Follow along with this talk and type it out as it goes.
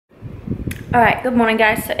Alright, good morning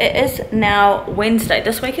guys. So it is now Wednesday.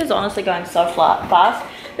 This week is honestly going so fast.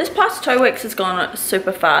 This past 2 weeks has gone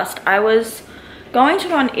super fast. I was going to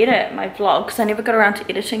go and edit my vlog because I never got around to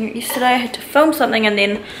editing it yesterday. I had to film something and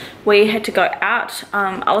then we had to go out.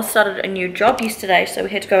 Alice started a new job yesterday, so we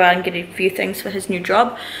had to go out and get a few things for his new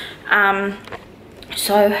job.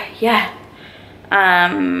 So yeah,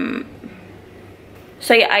 I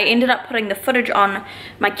ended up putting the footage on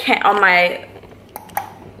my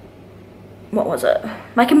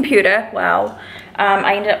my computer. Wow.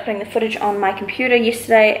 I ended up putting the footage on my computer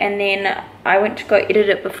yesterday, and then I went to go edit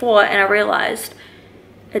it before and I realized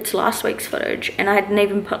it's last week's footage and I hadn't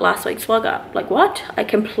even put last week's vlog up. Like, what? I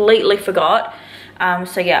completely forgot.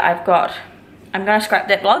 So yeah, I'm gonna scrap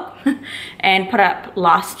that vlog and put up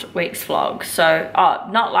last week's vlog. So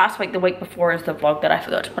not last week, the week before is the vlog that I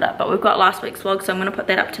forgot to put up, but we've got last week's vlog, so I'm gonna put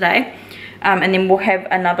that up today. And then we'll have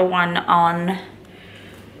another one on,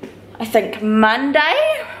 I think,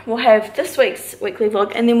 Monday. We'll have this week's weekly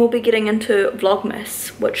vlog, and then we'll be getting into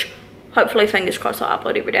Vlogmas, which hopefully, fingers crossed, I'll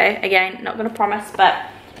upload every day. Again, not gonna promise, but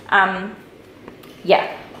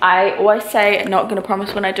yeah, I always say not gonna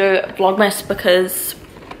promise when I do Vlogmas because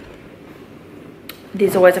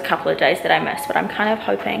there's always a couple of days that I miss, but I'm kind of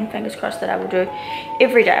hoping, fingers crossed, that I will do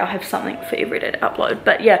every day. I'll have something for every day to upload.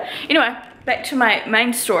 But yeah, anyway, back to my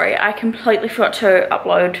main story. I completely forgot to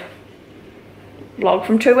upload vlog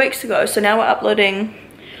from 2 weeks ago, so now we're uploading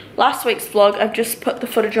last week's vlog. I've just put the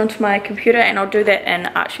footage onto my computer and I'll do that in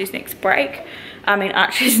Archie's next break.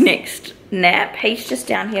 Archie's next nap. He's just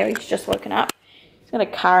down here, he's just woken up. He's got a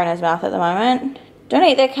car in his mouth at the moment. Don't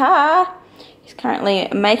eat that car. He's currently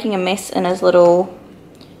making a mess in his little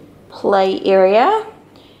play area.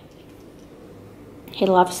 He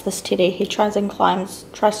loves this teddy. He tries to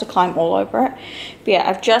climb all over it. But yeah,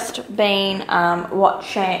 I've just been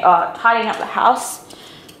tidying up the house,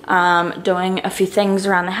 doing a few things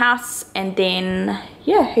around the house, and then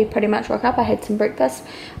yeah, he pretty much woke up. I had some breakfast.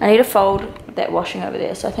 I need to fold that washing over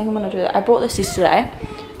there, so I think I'm gonna do that. I brought this yesterday.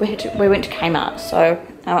 We went to Kmart, so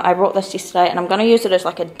I brought this yesterday, and I'm gonna use it as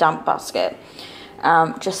like a dump basket,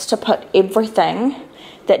 just to put everything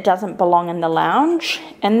that doesn't belong in the lounge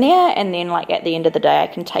in there, and then like at the end of the day I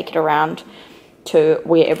can take it around to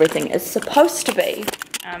where everything is supposed to be,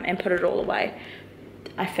 and put it all away.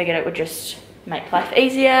 I figured it would just make life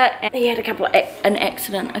easier. And he had an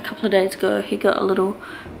accident a couple of days ago. He got a little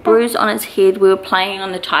bruise on his head. We were playing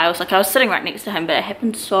on the tiles, like I was sitting right next to him, but it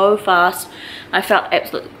happened so fast. I felt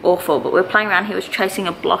absolutely awful, but we were playing around. He was chasing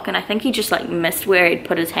a block and I think he just like missed where he'd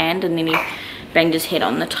put his hand, and then he banged his head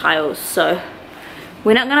on the tiles. So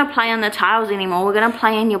we're not gonna play on the tiles anymore. We're gonna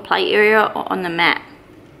play in your play area or on the mat.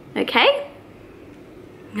 Okay?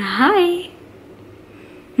 Hi.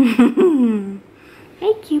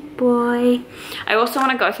 Hey, cute boy. I also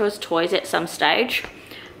want to go through his toys at some stage,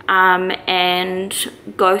 and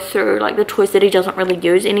go through like the toys that he doesn't really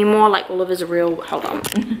use anymore, like all of his real, hold on.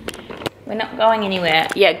 We're not going anywhere.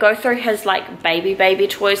 Yeah, go through his like baby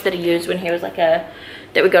toys that he used when he was like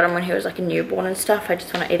that we got him when he was like a newborn and stuff. I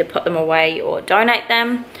just want to either put them away or donate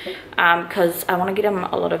them, because I want to get him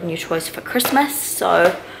a lot of new toys for Christmas.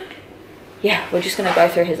 So yeah, we're just gonna go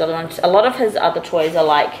through his other ones. A lot of his other toys are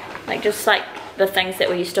like just like the things that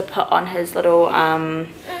we used to put on his little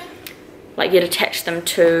like you'd attach them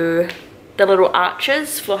to the little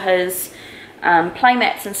arches for his play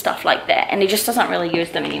mats and stuff like that, and he just doesn't really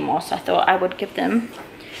use them anymore, so I thought I would give them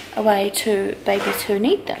away to babies who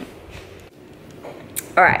need them.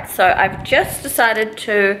 Alright, so I've just decided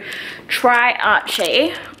to try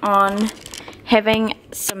Archie on having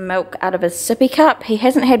some milk out of his sippy cup. He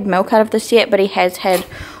hasn't had milk out of this yet, but he has had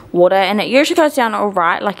water, and it usually goes down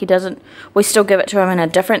alright. Like, we still give it to him in a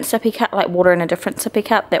different sippy cup, like water in a different sippy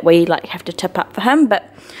cup that we like have to tip up for him.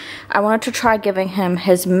 But I wanted to try giving him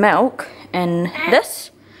his milk in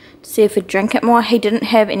this to see if he'd drink it more. He didn't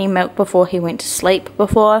have any milk before he went to sleep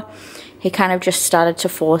before. He kind of just started to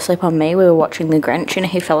fall asleep on me. We were watching The Grinch and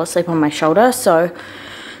he fell asleep on my shoulder, so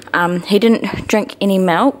he didn't drink any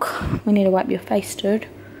milk. We need to wipe your face, dude.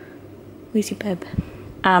 Where's your bib?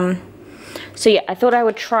 So yeah, I thought I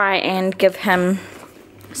would try and give him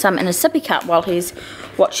some in a sippy cup while he's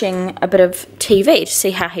watching a bit of TV to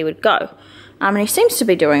see how he would go. And he seems to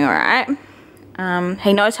be doing alright.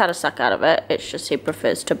 He knows how to suck out of it, it's just he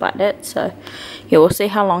prefers to bite it. So yeah, we'll see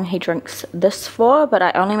how long he drinks this for, but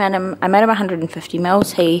I made him 150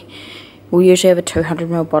 mils. He will usually have a 200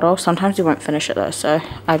 ml bottle. Sometimes he won't finish it though, so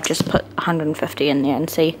I've just put 150 in there and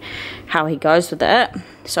see how he goes with it.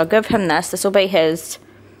 So I'll give him this. This will be his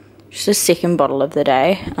Just a second bottle of the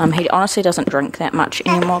day. He honestly doesn't drink that much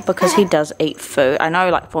anymore because he does eat food. I know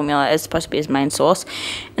like formula is supposed to be his main source,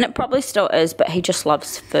 and it probably still is, but he just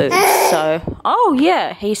loves food. So, oh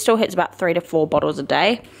yeah, he still hits about 3 to 4 bottles a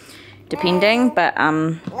day, depending, but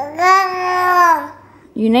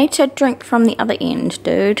you need to drink from the other end,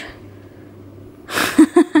 dude.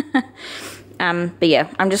 But yeah,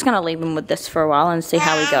 I'm just gonna leave him with this for a while and see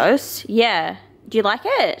how he goes. Yeah, do you like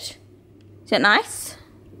it? Is it nice?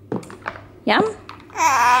 Yum?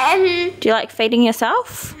 Do you like feeding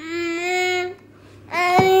yourself? He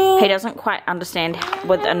doesn't quite understand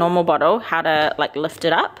with a normal bottle how to like lift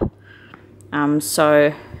it up.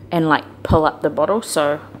 So, and like pull up the bottle,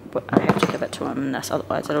 so I have to give it to him in this,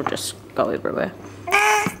 otherwise it'll just go everywhere.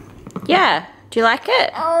 Yeah, do you like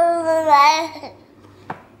it?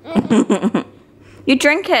 You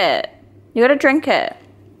drink it. You gotta drink it.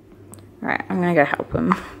 Alright, I'm gonna go help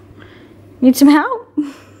him. Need some help?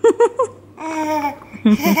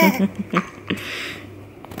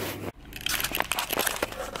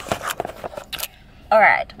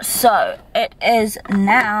 Alright, so it is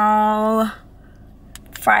now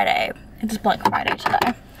Friday. It's Black Friday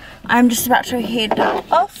today. I'm just about to head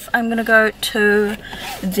off. I'm gonna go to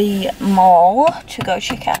the mall to go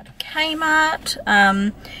check out Kmart.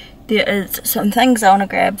 There is some things I want to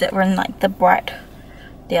grab that were in like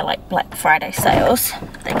they're like Black Friday sales.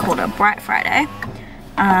 They call it a Bright Friday.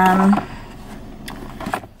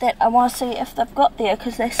 That I want to see if they've got there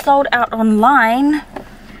because they sold out online.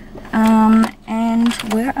 And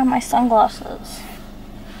where are my sunglasses?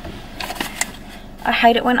 I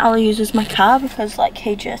hate it when Ollie uses my car because like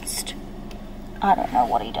he just, I don't know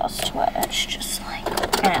what he does to it. It's just like,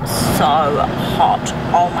 and it's so hot.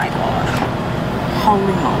 Oh my god.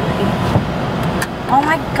 Holy moly. Oh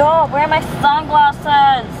my god, where are my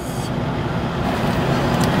sunglasses?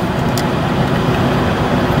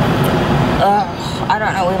 Ugh, I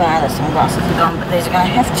don't know where my other sunglasses are gone, but these are going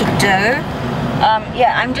to have to do.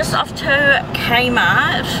 Yeah, I'm just off to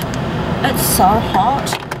Kmart. It's so hot.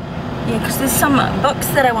 Yeah, because there's some books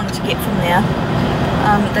that I wanted to get from there.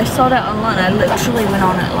 They sold out online. I literally went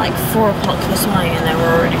on at like 4 o'clock this morning and they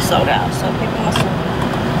were already sold out. So people must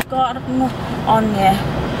have got on there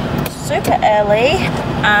super early.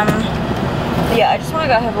 Yeah, I just want to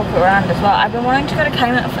go have a look around as well. I've been wanting to go to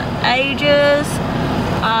Kmart for ages.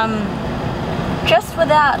 Just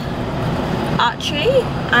without Archie.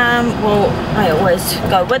 Well, I always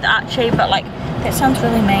go with Archie, but like that sounds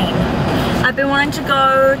really mean. I've been wanting to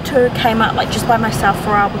go to Kmart like just by myself for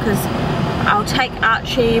a while because I'll take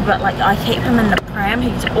Archie, but like I keep him in the pram.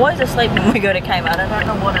 He's always asleep when we go to Kmart. I don't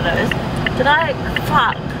know what it is. Did I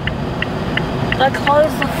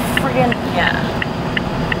close the friggin', yeah,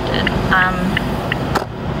 did.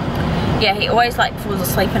 Yeah, he always like falls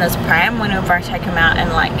asleep in his pram whenever I take him out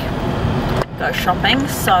and like go shopping.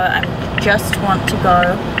 So I just want to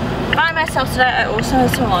go by myself today. I also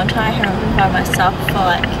have some long time. I haven't been by myself for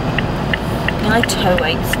like nearly 2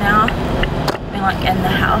 weeks now. I've been like in the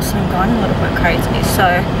house and I'm going a little bit crazy. So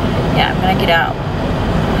yeah, I'm gonna get out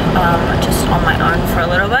just on my own for a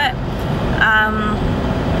little bit.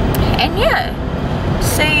 And yeah,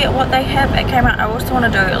 see what they have at Kmart. I also want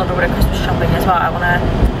to do a little bit of Christmas shopping as well. I want to,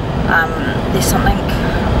 there's something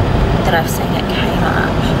that I've seen at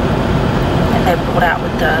Kmart that they brought out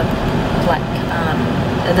with the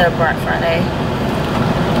the Bright Friday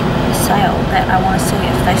sale that I want to see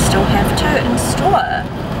if they still have too in store.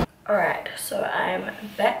 Alright, so I'm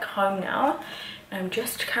back home now. I'm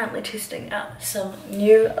just currently testing out some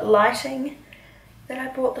new lighting that I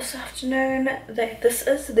bought this afternoon. This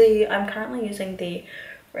is I'm currently using the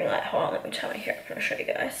ring light. Hold on, let me turn my hair up and I'll show you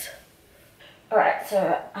guys. Alright,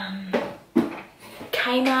 so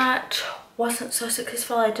Kmart wasn't so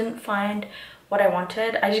successful. I didn't find what I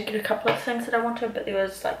wanted. I did get a couple of things that I wanted, but there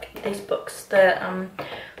was like these books,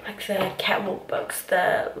 like the catwalk books.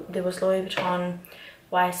 There was Louis Vuitton,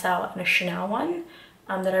 YSL, and a Chanel one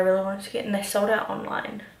that I really wanted to get, and they sold out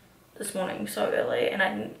online this morning so early, and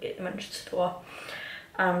I didn't get them in the store.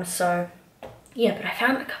 So yeah, but I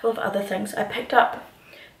found a couple of other things. I picked up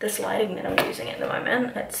this lighting that I'm using at the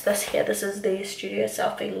moment. It's this here. This is the Studio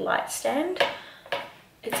Selfie light stand.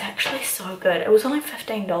 It's actually so good. It was only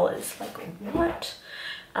 $15. Like what?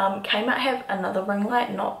 Kmart have another ring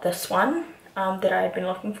light, not this one, that I had been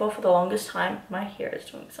looking for the longest time. My hair is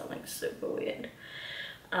doing something super weird.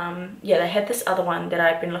 Yeah, they had this other one that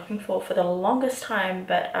I'd been looking for the longest time,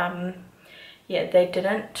 but yeah, they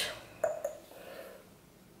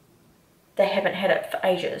haven't had it for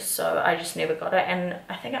ages, so I just never got it. And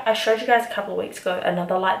I think I showed you guys a couple of weeks ago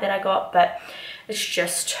another light that I got, but it's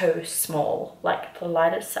just too small. Like the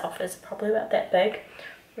light itself is probably about that big,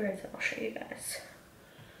 Where is it? I'll show you guys.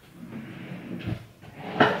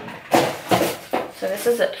 So this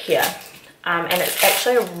is it here. And it's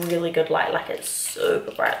actually a really good light. Like, it's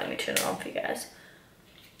super bright. Let me turn it on for you guys.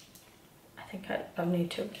 I think I need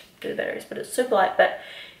to do the batteries, but it's super light. But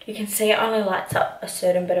you can see it only lights up a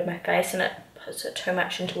certain bit of my face and it puts it too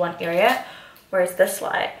much into one area. Whereas this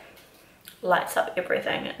light lights up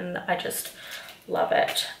everything and I just love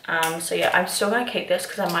it. So yeah, I'm still going to keep this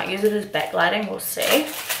because I might use it as backlighting. We'll see.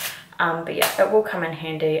 But yeah, it will come in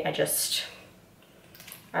handy.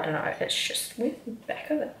 I don't know, it's just, where's the back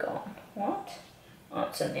of it gone? What? Oh,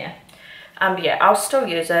 it's in there. But yeah, I'll still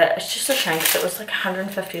use it. It's just a shame because it was like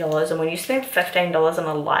 $150, and when you spend $15 on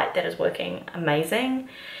a light that is working amazing,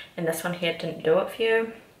 and this one here didn't do it for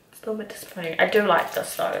you, it's a little bit disappointing. I do like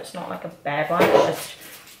this though, it's not like a bad one, it's just,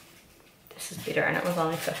 this is better, and it was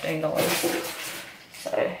only $15.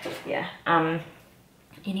 So yeah,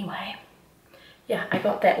 anyway. Yeah, I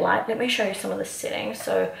got that light. Let me show you some of the settings.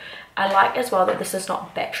 So I like as well that this is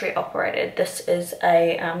not battery operated. This is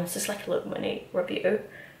a this is like a little mini review.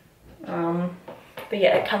 But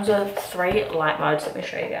yeah, it comes with 3 light modes. Let me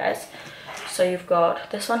show you guys. So you've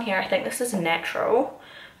got this one here. I think this is natural,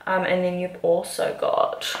 and then you've also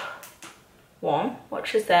got warm,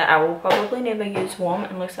 which is that I will probably never use warm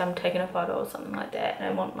unless I'm taking a photo or something like that and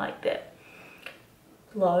I want like that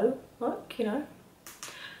low look, you know.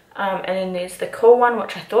 And then there's the cool one,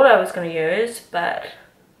 which I thought I was going to use, but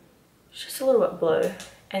it's just a little bit blue.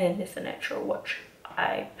 And then there's the natural, which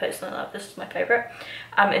I personally love. This is my favorite.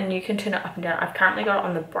 And you can turn it up and down. I've currently got it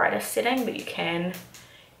on the brightest setting, but you can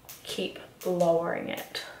keep lowering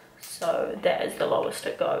it. So that is the lowest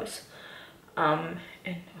it goes. And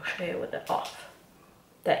I'll show you with it off.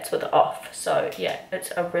 That's with it off. So yeah,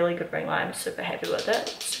 it's a really good ring light. I'm super happy with it.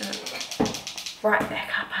 Let's turn it right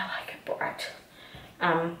back up. I like it bright.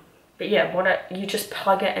 But yeah, you just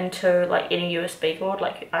plug it into like any USB cord,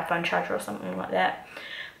 like your iPhone charger or something like that.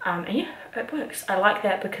 And yeah, it works. I like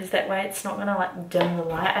that because that way it's not gonna like dim the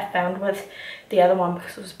light. I found with the other one,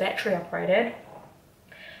 because it was battery operated,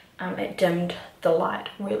 it dimmed the light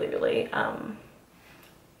really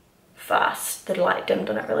fast. The light dimmed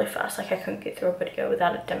on it really fast. Like I couldn't get through a video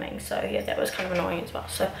without it dimming. So yeah, that was kind of annoying as well.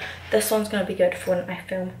 So this one's gonna be good for when I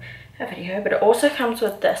film a video. But it also comes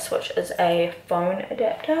with this, which is a phone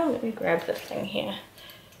adapter. Let me grab this thing here.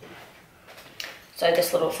 So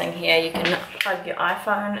this little thing here, you can plug your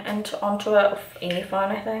iPhone onto it, or any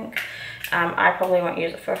phone I think. I probably won't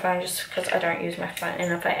use it for a phone just because I don't use my phone,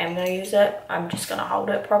 and if I am going to use it, I'm just going to hold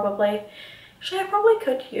it probably. Actually, I probably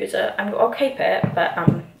could use it. I'll keep it, but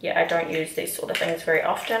yeah, I don't use these sort of things very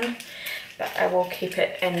often. But I will keep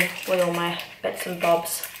it in with all my bits and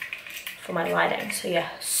bobs for my lighting. So yeah,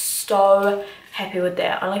 so happy with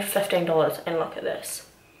that. Only $15, and look at this.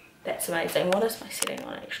 That's amazing. What is my setting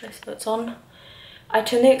on actually? So it's on, I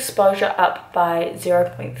turn the exposure up by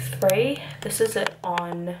 0.3. This is it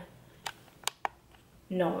on,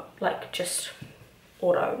 no, like just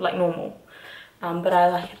auto, like normal. But I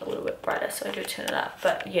like it a little bit brighter, so I do turn it up.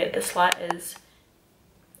 But yeah, this light is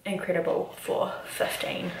incredible for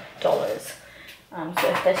 $15. So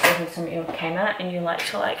if this isn't something you came at and you like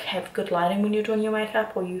to like have good lighting when you're doing your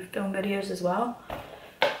makeup or you film videos as well,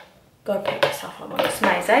 go pick yourself up one. It's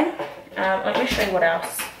amazing. Let me show you what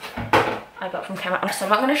else I got from TKMAXX. So I'm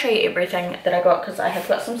not going to show you everything that I got because I have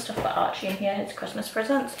got some stuff for Archie in here, his Christmas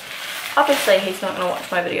presents. Obviously he's not going to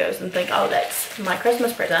watch my videos and think, oh, that's my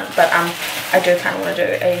Christmas present, but I do kind of want to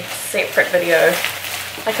do a separate video,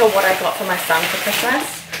 like a what I got for my son for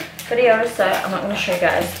Christmas video. So I'm not going to show you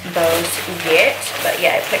guys those yet, but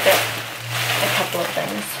yeah, I picked up a couple of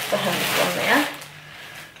things for him from there.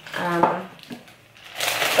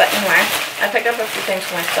 But anyway, I picked up a few things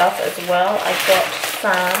for myself as well. I got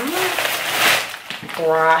some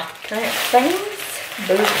bra things,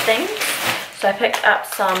 boob things. So I picked up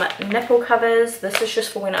some nipple covers. This is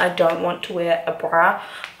just for when I don't want to wear a bra,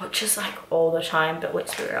 which is like all the time, but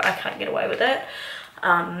let's be real, I can't get away with it.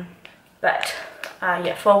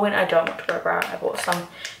 Yeah, for when I don't want to wear a bra, I bought some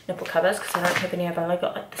nipple covers because I don't have any. I've only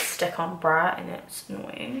got like the stick-on bra and it's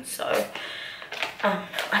annoying. So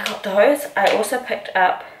I got those. I also picked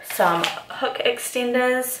up some hook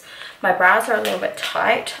extenders. My bras are a little bit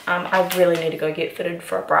tight. I really need to go get fitted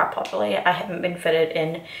for a bra properly. I haven't been fitted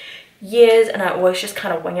in years and I always just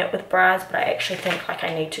kind of wing it with bras, but I actually think like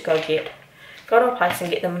I need to go to a place and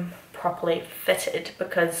get them properly fitted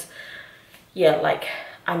because yeah, like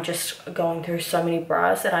I'm just going through so many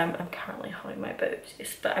bras that I'm currently holding my boobs,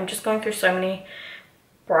 yes, but I'm just going through so many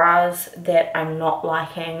bras that I'm not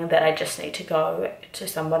liking that I just need to go to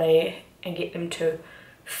somebody and get them to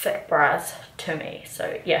fit bras to me.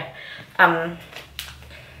 So yeah,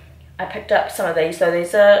 I picked up some of these, so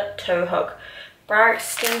these are 2-hook bra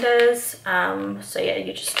extenders. So yeah,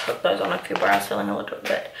 you just hook those on if your bra is feeling a little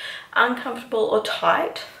bit uncomfortable or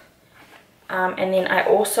tight. And then I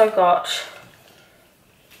also got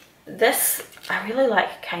this. I really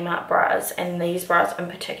like Kmart bras, and these bras in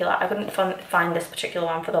particular. I couldn't find this particular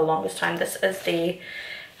one for the longest time. This is the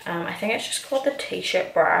I think it's just called the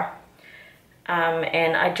t-shirt bra,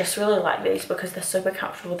 and I just really like these because they're super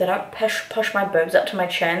comfortable. They don't push my boobs up to my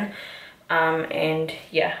chin, and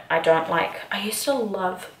yeah, I used to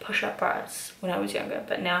love push-up bras when I was younger,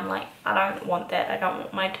 but now I'm like, I don't want that. I don't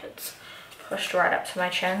want my tits pushed right up to my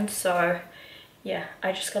chin. So yeah,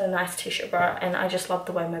 I just got a nice t-shirt bra, and I just love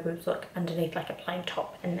the way my boobs look underneath like a plain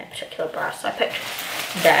top in that particular bra. So I picked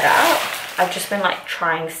that up. I've just been like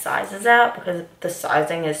trying sizes out because the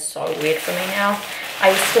sizing is so weird for me now. I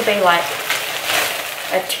used to be like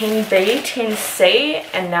a 10B, 10C,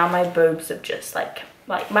 and now my boobs have just like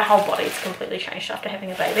my whole body's completely changed after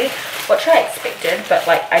having a baby, which I expected, but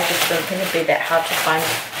like I just didn't think it'd be that hard to find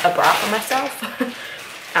a bra for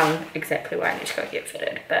myself. Exactly where I need to go get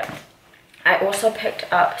fitted. But I also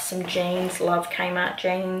picked up some jeans. Love Kmart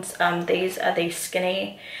jeans. These are the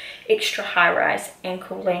skinny extra high-rise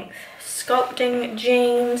ankle length sculpting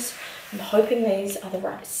jeans. I'm hoping these are the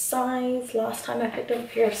right size. Last time I picked up a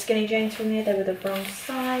pair of skinny jeans from there, they were the wrong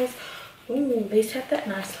size. Ooh, these have that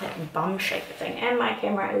nice like bum shaper thing, and my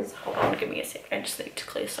camera is, hold on, give me a sec, I just need to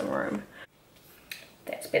clear some room.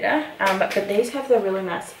 That's better. But these have the really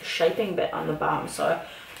nice shaping bit on the bum, so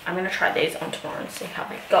I'm going to try these on tomorrow and see how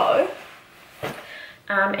they go.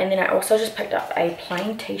 And then I also just picked up a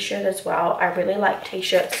plain t-shirt as well. I really like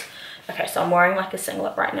t-shirts. Okay, so I'm wearing like a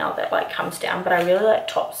singlet right now that like comes down, but I really like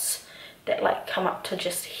tops that like come up to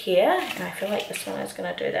just here, and I feel like this one is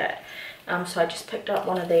going to do that. So I just picked up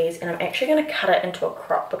one of these, and I'm actually going to cut it into a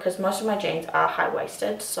crop because most of my jeans are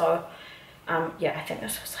high-waisted. So yeah, I think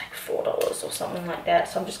this was like $4 or something like that.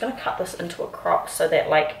 So I'm just going to cut this into a crop so that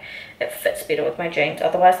like it fits better with my jeans.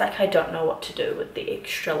 Otherwise, like I don't know what to do with the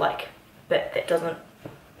extra like bit that doesn't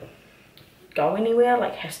go anywhere,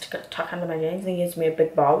 like has to tuck under my jeans and gives me a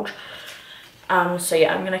big bulge. So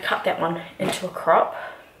yeah, I'm going to cut that one into a crop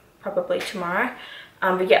probably tomorrow.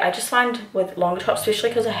 But yeah, I just find with longer tops, especially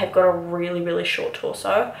because I have got a really short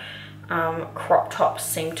torso, crop tops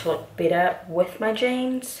seem to look better with my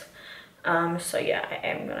jeans. So yeah, I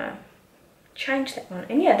am gonna change that one.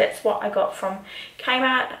 And yeah, that's what I got from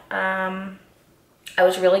Kmart. I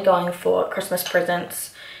was really going for Christmas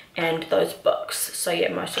presents and those books. So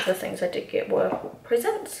yeah, most of the things I did get were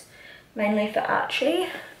presents, mainly for Archie.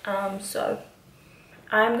 So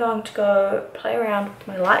I'm going to go play around with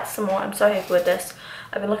my lights some more. I'm so happy with this.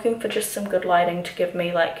 I've been looking for just some good lighting to give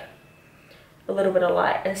me like a little bit of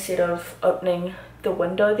light instead of opening the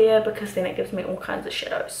window there, because then it gives me all kinds of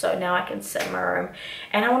shadows. So now I can sit in my room,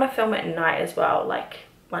 and I want to film it at night as well. Like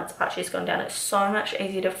once Archie's gone down, it's so much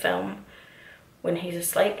easier to film when he's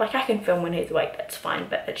asleep. Like I can film when he's awake, that's fine,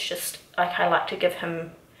 but it's just like I like to give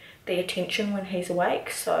him the attention when he's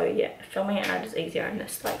awake. So yeah, filming at night is easier, and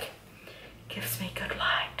this like gives me good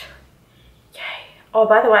light. Yay. Oh,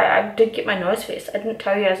 by the way, I did get my nose pierced. I didn't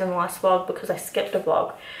tell you guys in the last vlog because I skipped a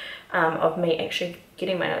vlog of me actually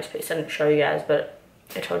getting my nose pierced. I didn't show you guys, but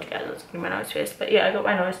I told you guys I was getting my nose pierced. But yeah, I got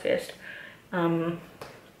my nose pierced not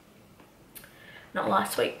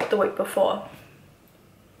last week, but the week before.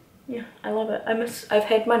 Yeah, I love it. I've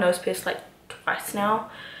had my nose pierced like twice now.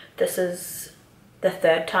 This is the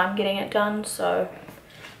 3rd time getting it done, so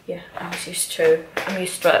yeah, I'm used to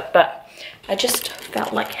it. But I just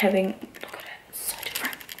felt like having, look at it, it's so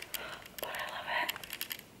different, but I love it.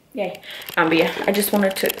 Yay. But yeah, I just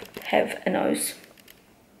wanted to have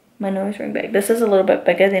my nose ring back. This is a little bit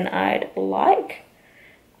bigger than I'd like,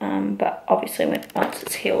 but obviously once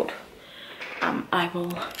it's healed, I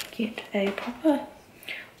will get a proper,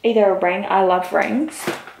 either a ring, I love rings,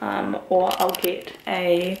 or I'll get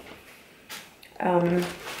a,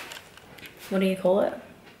 what do you call it,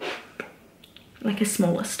 like a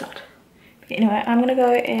smaller stud. But anyway, I'm gonna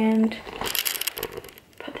go and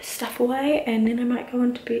put this stuff away, and then I might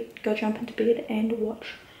go jump into bed and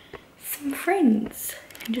watch some Friends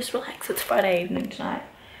and just relax. It's Friday evening tonight.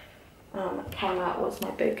 Came out was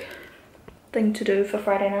my big thing to do for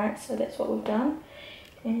Friday night, so that's what we've done.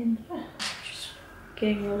 And yeah, just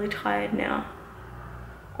getting really tired now.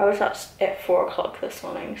 I was up at 4 o'clock this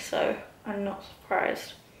morning, so I'm not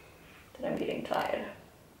surprised that I'm getting tired.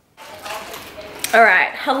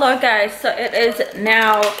 Alright, hello guys, so it is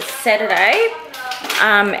now Saturday,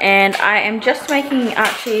 and I am just making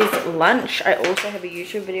Archie's lunch. I also have a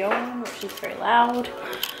YouTube video on, which is very loud.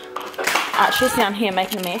 Archie's down here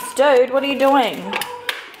making a mess. Dude, what are you doing?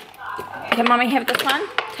 Can mommy have this one?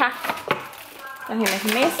 Ta. Don't make a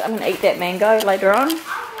mess. I'm gonna eat that mango later on.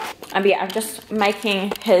 Yeah, I'm just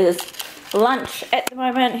making his lunch at the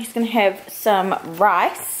moment. He's gonna have some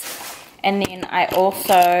rice, and then I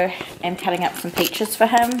also am cutting up some peaches for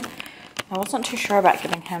him. I wasn't too sure about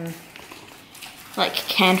giving him like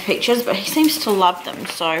canned peaches, but he seems to love them,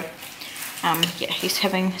 so yeah, he's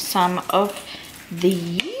having some of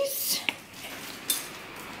these.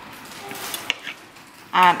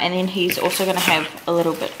 And then he's also going to have a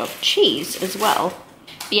little bit of cheese as well.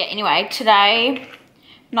 But yeah, anyway, today,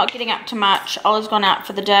 not getting up to much. Ola's gone out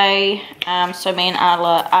for the day, so me and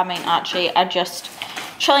Archie are just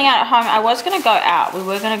chilling out at home. I was going to go out. We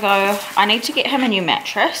were going to go, I need to get him a new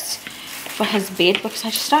mattress for his bed because I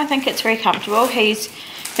just don't think it's very comfortable. He's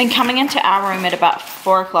been coming into our room at about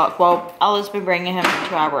 4 o'clock. Well, Ola's been bringing him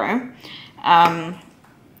to our room.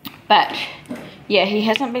 But yeah, he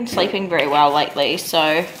hasn't been sleeping very well lately,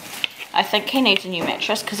 so I think he needs a new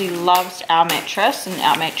mattress because he loves our mattress, and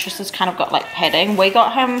our mattress has kind of got like padding. We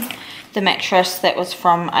got him the mattress that was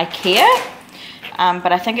from IKEA,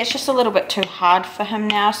 but I think it's just a little bit too hard for him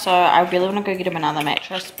now, so I really want to go get him another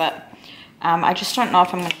mattress, but I just don't know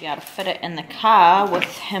if I'm going to be able to fit it in the car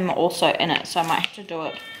with him also in it, so I might have to do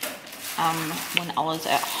it when Ola's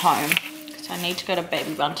at home, because I need to go to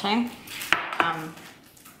baby bunting.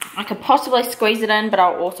 I could possibly squeeze it in, but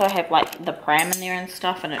I'll also have like the pram in there and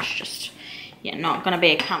stuff, and it's just, yeah, not going to be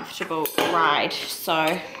a comfortable ride.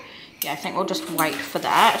 So yeah, I think we'll just wait for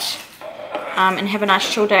that and have a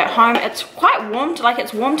nice chill day at home. It's quite warm, like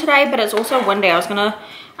it's warm today, but it's also windy. I was going to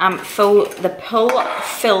fill the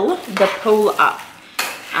pool up,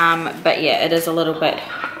 but yeah, it is a little bit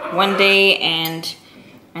windy, and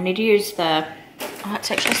I need to use the, oh,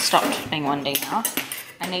 it's actually stopped being windy now.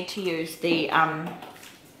 I need to use the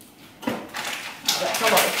that's a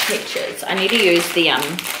lot of pictures. I need to use the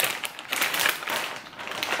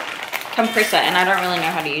compressor, and I don't really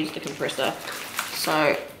know how to use the compressor,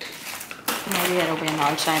 so maybe that'll be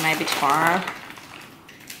another day, maybe tomorrow.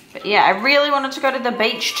 But yeah, I really wanted to go to the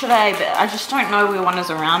beach today, but I just don't know where one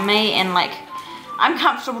is around me, and like I'm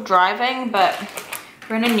comfortable driving, but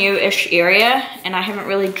we're in a new-ish area and I haven't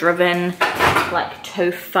really driven like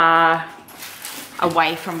too far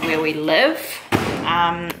away from where we live,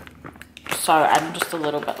 so I'm just a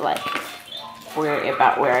little bit like worried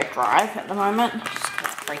about where I drive at the moment. Just gonna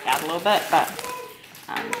freak out a little bit, but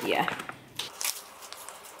yeah.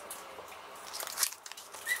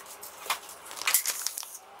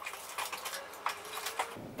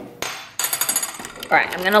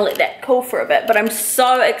 Alright, I'm gonna let that cool for a bit, but I'm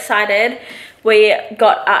so excited. We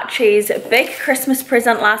got Archie's big Christmas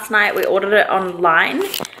present last night. We ordered it online.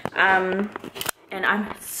 And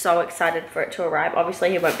I'm so excited for it to arrive.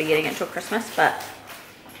 Obviously, he won't be getting it till Christmas, but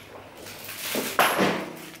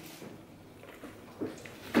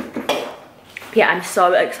yeah, I'm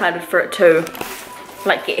so excited for it to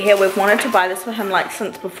like get here. We've wanted to buy this for him like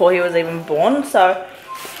since before he was even born, so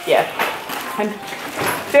yeah, I'm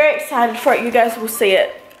very excited for it. You guys will see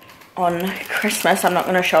it on Christmas. I'm not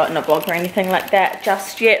going to show it in a vlog or anything like that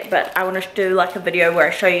just yet, but I want to do like a video where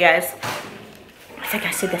I show you guys, I think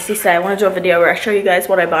I said this yesterday, I want to do a video where I show you guys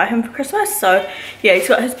what I buy him for Christmas. So yeah, he's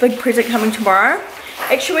got his big present coming tomorrow.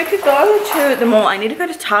 Actually, we could go to the mall. I need to go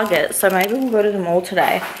to Target, so maybe we'll go to the mall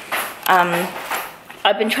today.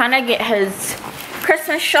 I've been trying to get his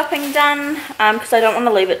Christmas shopping done because I don't want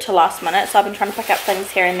to leave it to last minute, so I've been trying to pick up things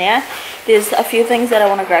here and there. There's a few things that I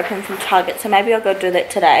want to grab him from Target, so maybe I'll go do that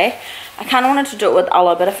today. I kind of wanted to do it with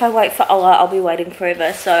Ola, but if I wait for Ola, I'll be waiting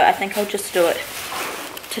forever, so I think I'll just do it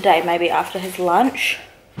today, maybe after his lunch.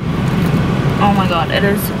 Oh my god, it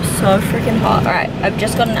is so freaking hot. Alright, I've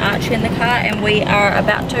just got an Archie in the car and we are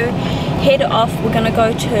about to head off. We're gonna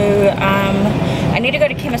go to I need to go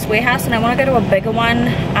to Chemist Warehouse, and I want to go to a bigger one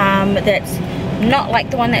that's not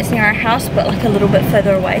like the one that's near our house, but like a little bit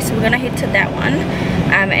further away. So we're gonna head to that one,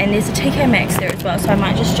 and there's a TKMAXX there as well, so I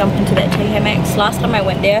might just jump into that TKMAXX. Last time I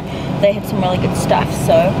went there, they had some really good stuff.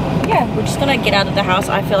 So yeah, we're just gonna get out of the house.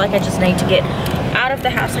 I feel like I just need to get out of the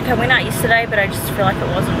house. Like I went out yesterday, but I just feel like it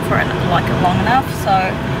wasn't for like long enough. So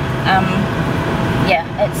yeah,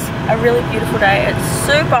 it's a really beautiful day. It's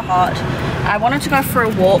super hot. I wanted to go for a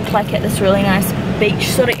walk like at this really nice beach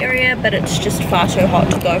sort of area, but it's just far too hot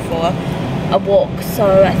to go for a walk,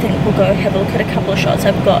 so I think we'll go have a look at a couple of shots.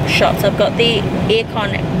 I've got the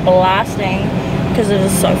aircon blasting because it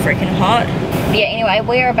is so freaking hot. But yeah, anyway,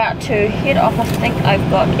 we're about to head off. I think I've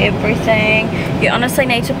got everything. You honestly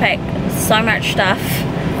need to pack so much stuff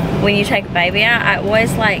when you take a baby out. I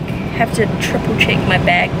always like have to triple check my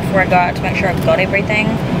bag before I go out to make sure I've got everything,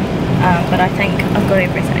 but I think I've got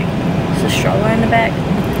everything. There's a stroller in the back.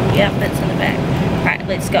 Yep, that's in the back. Right,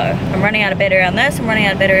 let's go. I'm running out of battery on this. I'm running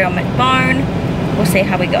out of battery on my phone. We'll see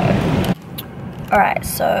how we go. Alright,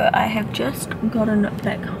 so I have just gotten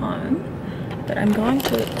back home, but I'm going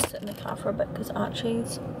to sit in the car for a bit because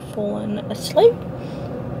Archie's fallen asleep.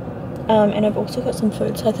 And I've also got some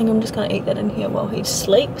food, so I think I'm just going to eat that in here while he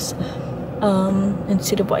sleeps,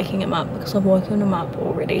 instead of waking him up, because I've woken him up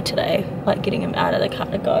already today, like getting him out of the car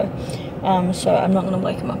to go. So I'm not going to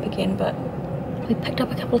wake him up again, but we picked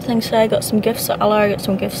up a couple of things today. I got some gifts for Ella, I got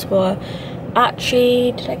some gifts for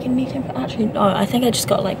Archie. Did I get anything for Archie? No, I think I just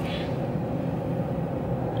got like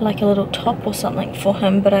a little top or something for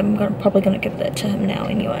him, but I'm probably gonna give that to him now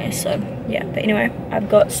anyway. So yeah, but anyway, I've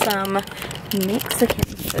got some Mexican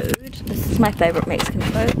food. This is my favorite Mexican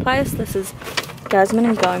food place. This is Guzman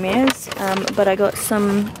and Gomez, but I got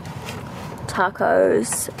some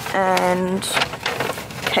tacos and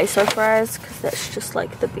queso fries because that's just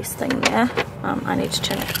like the best thing there. I need to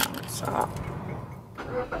turn the camera so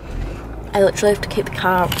I literally have to keep the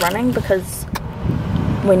car running because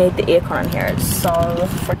we need the aircon in here. It's so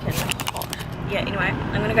freaking hot. Yeah, anyway,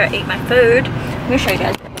 I'm gonna go eat my food. I'm gonna show you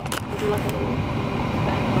guys. Would you like a little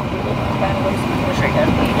bang? I'm gonna show you guys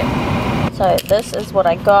what you get. So this is what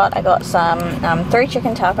I got. I got some 3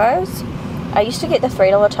 chicken tacos. I used to get the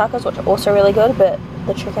 $3 tacos, which are also really good, but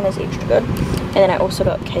the chicken is extra good. And then I also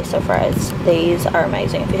got queso fries. These are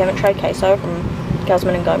amazing. If you haven't tried queso from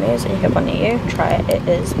Guzman and Gomez and you have one near you, try it. It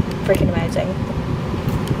is freaking amazing.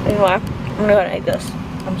 Anyway, I'm gonna go and eat this.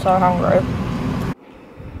 I'm so hungry.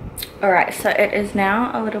 Alright, so it is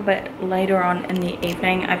now a little bit later on in the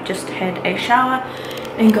evening. I've just had a shower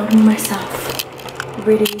and gotten myself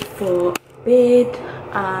ready for bed.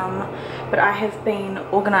 But I have been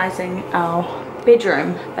organising our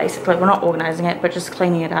bedroom, basically. We're not organising it, but just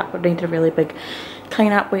cleaning it up. We needed a really big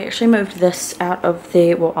clean up. We actually moved this out of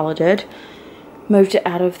the, well, Ella did, moved it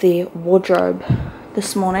out of the wardrobe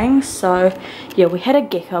this morning. So yeah, we had a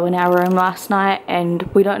gecko in our room last night and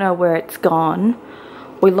we don't know where it's gone.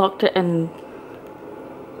 We locked it in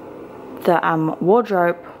the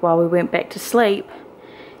wardrobe while we went back to sleep,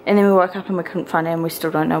 and then we woke up and we couldn't find him, and we still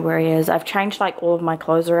don't know where he is. I've changed like all of my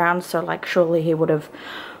clothes around, so like surely he would have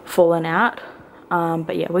fallen out,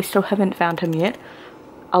 but yeah, we still haven't found him yet.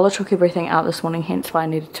 Ella took everything out this morning, hence why I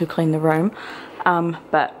needed to clean the room.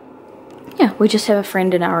 But yeah, we just have a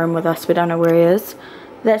friend in our room with us. We don't know where he is.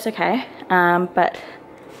 That's okay. But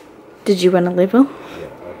did you win a level? Yeah,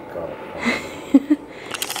 I got it.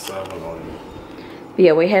 So annoying. But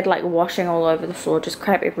yeah, we had like washing all over the floor, just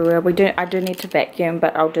crap everywhere. I do need to vacuum,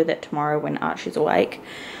 but I'll do that tomorrow when Archie's awake.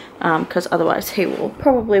 Because otherwise he will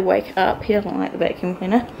probably wake up. He doesn't like the vacuum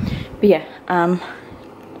cleaner. But yeah,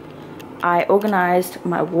 I organised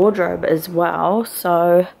my wardrobe as well.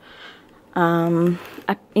 So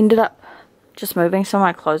I ended up just moving some of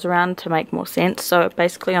my clothes around to make more sense. So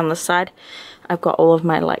basically on this side I've got all of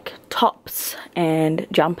my like tops and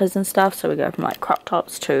jumpers and stuff. So we go from like crop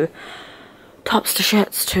tops to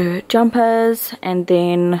shirts to jumpers, and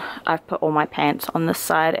then I've put all my pants on this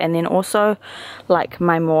side, and then also like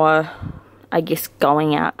my more, I guess,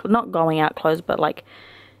 not going out clothes, but like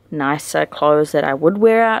nicer clothes that I would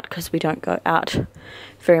wear out, because we don't go out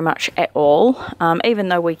very much at all. Even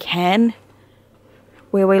though we can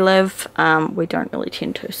where we live, we don't really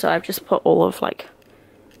tend to. So I've just put all of like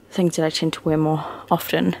things that I tend to wear more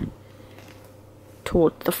often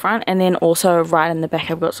towards the front, and then also right in the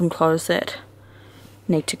back I've got some clothes that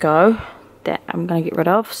need to go that I'm gonna get rid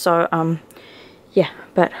of. So yeah,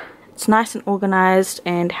 but it's nice and organized,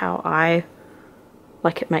 and how I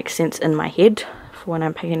like it makes sense in my head for when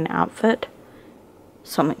I'm picking an outfit,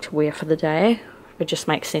 something to wear for the day. It just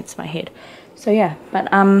makes sense in my head. So yeah,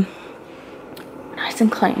 but nice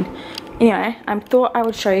and clean. Anyway, I thought I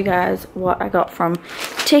would show you guys what I got from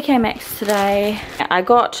TKMAXX today. I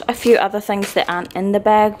got a few other things that aren't in the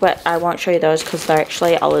bag, but I won't show you those because they're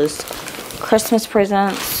actually Ella's Christmas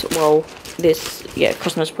presents. Well, there's, yeah,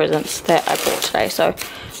 Christmas presents that I bought today, so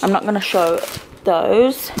I'm not going to show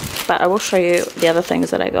those, but I will show you the other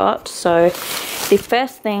things that I got. So the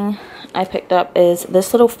first thing I picked up is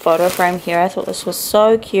this little photo frame here. I thought this was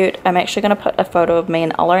so cute. I'm actually going to put a photo of me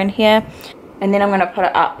and Ella in here, and then I'm going to put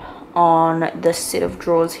it up on this set of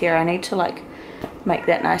drawers here. I need to like make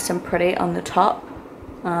that nice and pretty on the top,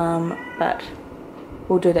 but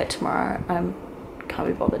we'll do that tomorrow. I can't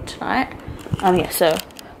be bothered tonight. Yeah, so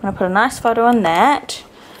I'm gonna put a nice photo on that.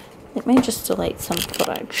 Let me just delete some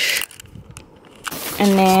footage.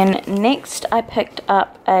 And then next I picked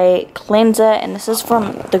up a cleanser, and this is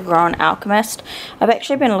from the Grown Alchemist. I've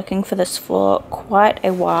actually been looking for this for quite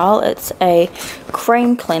a while. It's a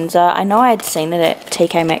cream cleanser. I know I had seen it at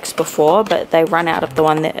TKMAXX before, but they run out of the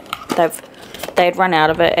one that they'd run out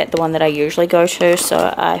of it at the one that I usually go to,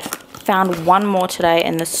 so I found one more today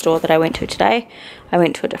in the store that I went to today. I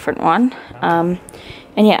went to a different one. And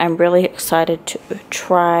yeah, I'm really excited to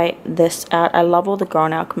try this out. I love all the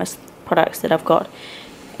Grown Alchemist products that I've got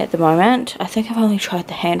at the moment. I think I've only tried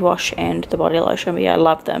the hand wash and the body lotion, but yeah, I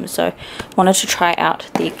love them. So wanted to try out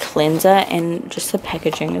the cleanser, and just the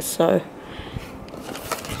packaging is so,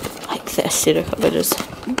 like, the aesthetic of it is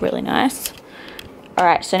really nice.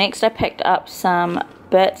 Alright, so next I picked up some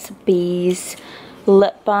Burt's Bees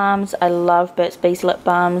lip balms. I love Burt's Bees lip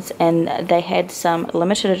balms, and they had some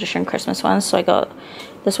limited edition Christmas ones, so I got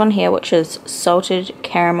this one here, which is salted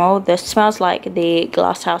caramel. This smells like the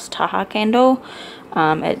Glasshouse Taha candle.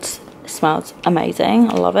 It smells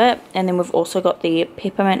amazing. I love it. And then we've also got the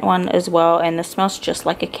peppermint one as well, and this smells just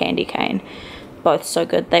like a candy cane. Both so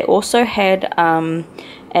good. They also had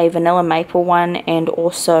a vanilla maple one, and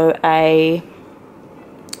also a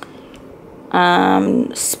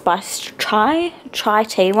spiced chai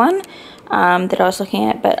tea one that I was looking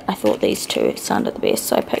at, but I thought these two sounded the best,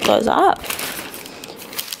 so I picked those up.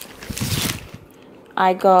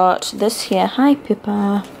 I got this here. Hi,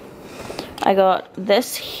 Pippa. I got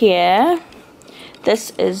this here.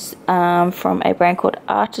 This is from a brand called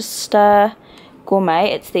Artista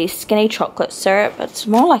Gourmet. It's the skinny chocolate syrup. It's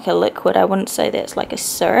more like a liquid. I wouldn't say that it's like a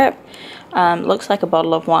syrup. Looks like a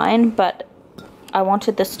bottle of wine, but I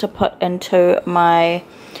wanted this to put into my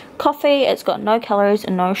coffee. It's got no calories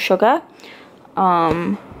and no sugar.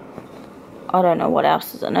 I don't know what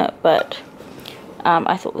else is in it, but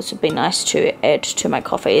I thought this would be nice to add to my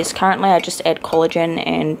coffees. Currently I just add collagen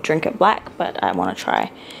and drink it black, but I want to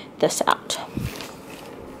try this out.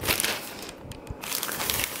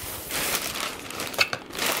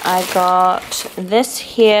 I got this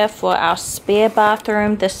here for our spare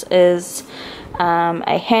bathroom. This is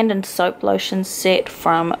a hand and soap lotion set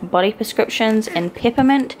from Body Prescriptions and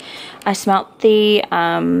Peppermint. I smelt the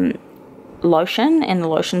lotion, and the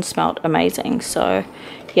lotion smelled amazing, so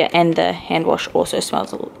yeah, and the hand wash also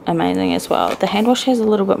smells amazing as well. The hand wash has a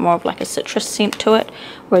little bit more of like a citrus scent to it,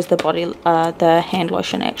 whereas the hand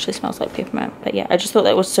lotion actually smells like peppermint. But yeah, I just thought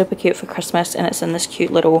that was super cute for Christmas, and it's in this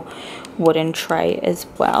cute little wooden tray as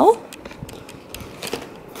well.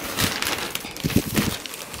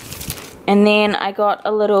 And then I got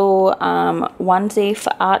a little onesie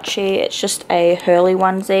for Archie. It's just a Hurley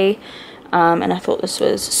onesie, and I thought this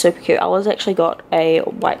was super cute. Ella's actually got a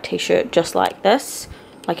white t-shirt just like this.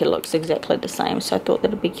 Like, it looks exactly the same, so I thought that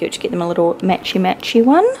it'd be cute to get them a little matchy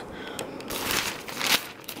one.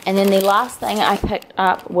 And then the last thing I picked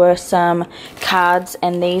up were some cards,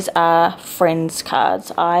 and these are Friends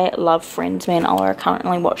cards. I love Friends. Me and Ella are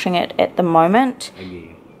currently watching it at the moment.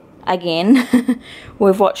 Again.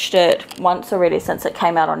 We've watched it once already since it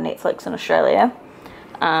came out on Netflix in Australia.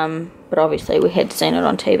 But obviously we had seen it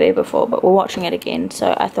on TV before, but we're watching it again,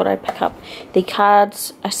 so I thought I'd pick up the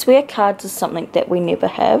cards. I swear cards is something that we never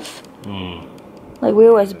have. Like, we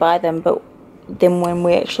always buy them, but then when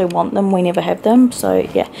we actually want them, we never have them. So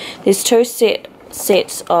yeah, there's two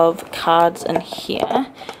sets of cards in here.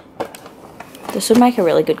 This would make a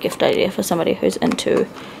really good gift idea for somebody who's into,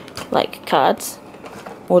 like, cards,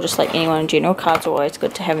 or just like anyone in general. Cards are always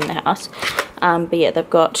good to have in the house. But yeah, they've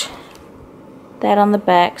got that on the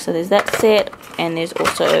back, so there's that set, and there's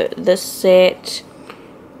also this set.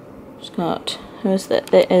 It's got, who's that?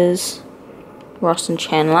 That is Ross and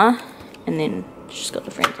Chandler, and then she's got the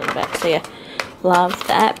Friends on the back. So yeah, love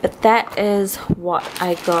that. But that is what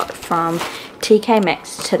I got from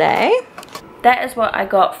TKMAXX today. That is what I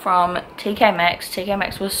got from TKMAXX.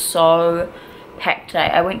 TKMAXX was so packed today.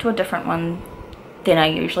 I went to a different one than I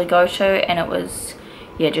usually go to, and it was,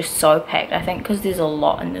 yeah, just so packed. I think because there's a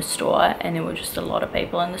lot in the store, and there were just a lot of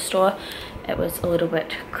people in the store, it was a little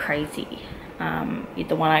bit crazy.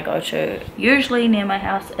 The one I go to usually near my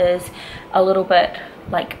house is a little bit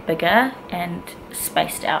like bigger and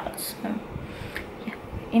spaced out. So yeah,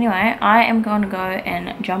 anyway, I am going to go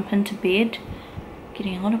and jump into bed.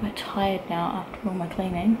 Getting a little bit tired now after all my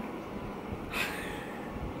cleaning.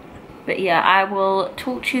 But yeah, I will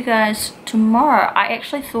talk to you guys tomorrow. I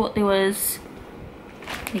actually thought there was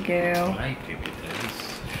a girl. I think it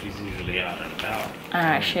is. She's usually out and about.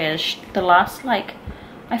 I know, she is. The last, like,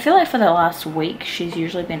 I feel like for the last week she's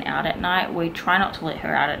usually been out at night. We try not to let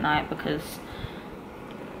her out at night because,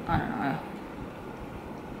 I don't know,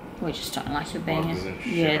 We just don't like it being Bugs in. and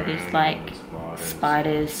Yeah, shit there's around, like spiders.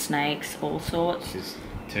 spiders, snakes, all sorts. She's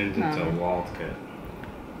turned into a wildcat.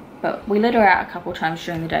 But we let her out a couple times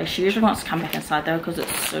during the day. She usually wants to come back inside though because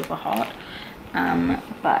it's super hot.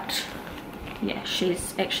 But yeah,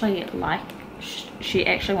 she's actually like, she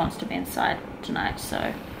actually wants to be inside tonight,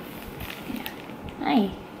 so yeah.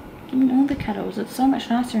 Hey, give me all the cuddles. It's so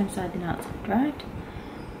much nicer inside than outside, right?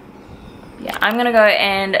 Yeah, I'm gonna go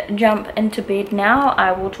and jump into bed now.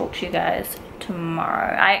 I will talk to you guys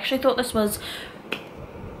tomorrow. I actually thought this was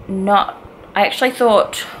not, I actually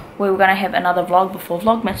thought we were gonna have another vlog before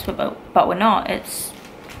Vlogmas, but we're not. It's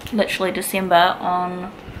literally December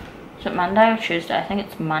on, is it Monday or Tuesday? I think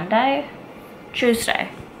it's Monday, Tuesday.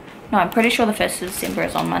 No, I'm pretty sure the 1st of December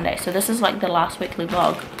is on Monday, so this is like the last weekly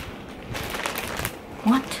vlog.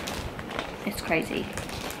 What? It's crazy.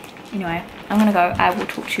 Anyway, I'm gonna go. I will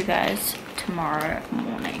talk to you guys tomorrow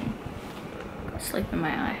morning. Sleep in my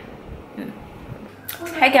eye.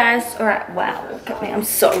 Hey guys, alright, wow, look at me, I'm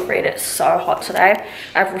so red, it's so hot today.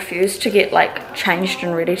 I've refused to get like changed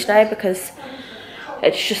and ready today because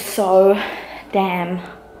it's just so damn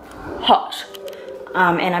hot.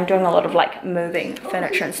 And I'm doing a lot of like moving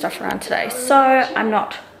furniture and stuff around today, so I'm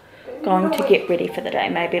not going to get ready for the day,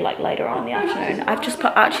 maybe like later on in the afternoon. I've just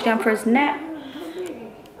put Archie down for his nap.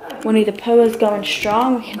 Winnie the Pooh is going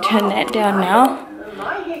strong, we can turn that down now.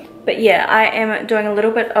 But yeah, I am doing a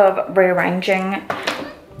little bit of rearranging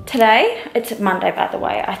today. It's Monday, by the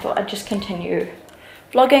way. I thought I'd just continue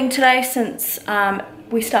vlogging today since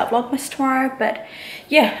we start Vlogmas tomorrow. But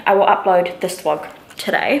yeah, I will upload this vlog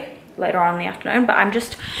today, later on in the afternoon. But I'm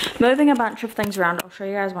just moving a bunch of things around. I'll show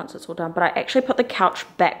you guys once it's all done. But I actually put the couch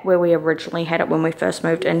back where we originally had it when we first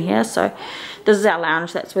moved in here. So this is our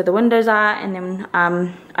lounge. That's where the windows are. And then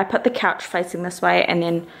I put the couch facing this way, and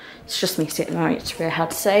then it's just messy at the moment, it's very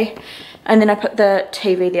hard to see. And then I put the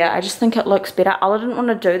TV there. I just think it looks better. I didn't want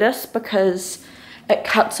to do this because it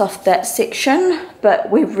cuts off that section,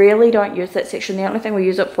 but we really don't use that section. The only thing we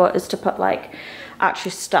use it for is to put like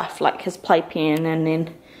Archie's stuff, like his playpen and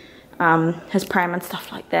then his pram and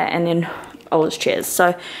stuff like that, and then all his chairs.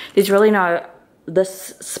 So there's really no,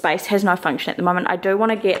 this space has no function at the moment. I do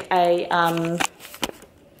want to get a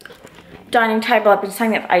dining table. I've been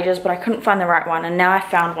saying that for ages, but I couldn't find the right one, and now I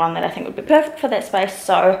found one that I think would be perfect for that space.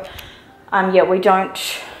 So yeah,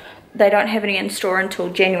 they don't have any in store until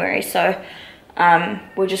January, so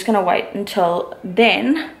we're just gonna wait until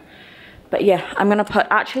then. But yeah, I'm gonna put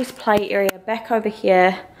Archie's play area back over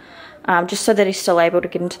here, just so that he's still able to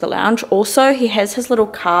get into the lounge. Also, he has his little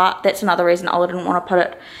cart. That's another reason Ola didn't want to put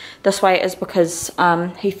it this way, is because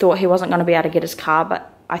he thought he wasn't going to be able to get his car, but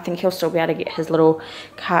I think he'll still be able to get his little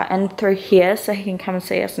car in through here so he can come and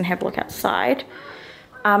see us and have a look outside.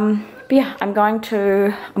 But yeah, I'm glad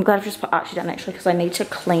I've just put Archie down actually, because I need to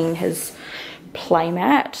clean his play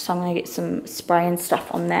mat. So I'm going to get some spray and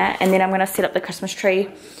stuff on that, and then I'm going to set up the Christmas tree.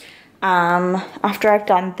 After I've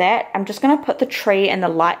done that, I'm just going to put the tree and the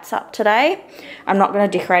lights up today. I'm not going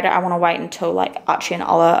to decorate it. I want to wait until like Archie and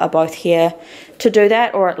Ola are both here to do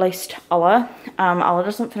that, or at least Ola. Ola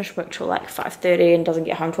doesn't finish work till like 5:30 and doesn't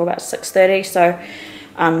get home till about 6:30, so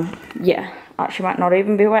yeah, Archie might not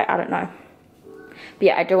even be awake, I don't know. But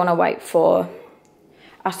yeah, I do want to wait for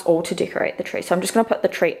us all to decorate the tree, so I'm just going to put the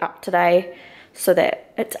tree up today so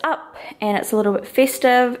that it's up and it's a little bit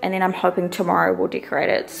festive, and then I'm hoping tomorrow we'll decorate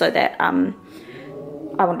it so that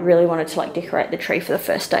I really wanted to like decorate the tree for the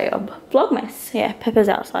first day of Vlogmas. Yeah, Pippa's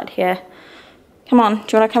outside here. Come on, do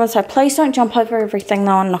you want to come inside? Please don't jump over everything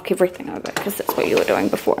though and knock everything over, because that's what you were doing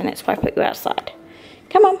before, and that's why I put you outside.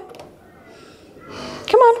 Come on.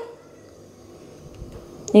 Come on.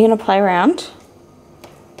 You're gonna play around?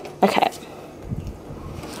 Okay.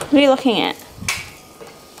 What are you looking at?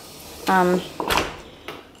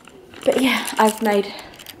 But yeah, I've made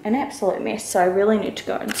an absolute mess, so I really need to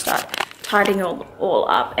go and start tidying it all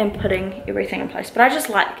up and putting everything in place. But I just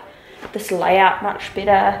like this layout much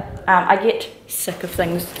better. I get sick of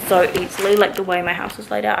things so easily, like the way my house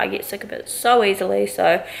is laid out. I get sick of it so easily,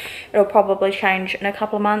 so it'll probably change in a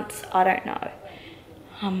couple of months, I don't know.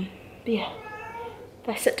 But yeah, if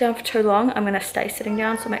I sit down for too long, I'm going to stay sitting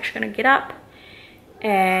down, so I'm actually going to get up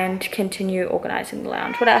and continue organizing the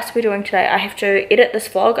lounge. What else are we doing today? I have to edit this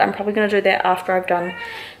vlog. I'm probably going to do that after I've done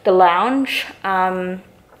the lounge,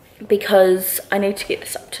 because I need to get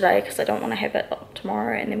this up today, because I don't want to have it up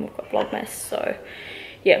tomorrow and then we've got Vlogmas. So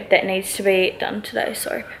yeah, that needs to be done today.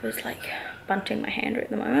 Sorry, I was like bunting my hand right at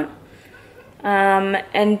the moment.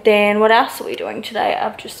 And then what else are we doing today?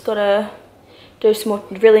 I've just got to do some more,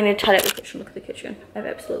 really need to tidy up the kitchen. Look at the kitchen, I've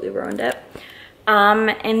absolutely ruined it.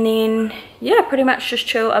 And then yeah, pretty much just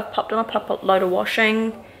chill. I've popped on a load of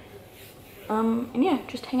washing and yeah,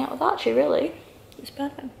 just hang out with Archie really. It's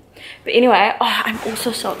perfect. But anyway, I'm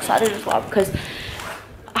also so excited as well because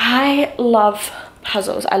I love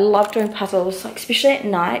puzzles. I love doing puzzles, like especially at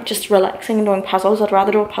night, just relaxing and doing puzzles. I'd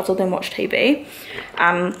rather do a puzzle than watch TV.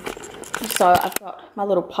 So I've got my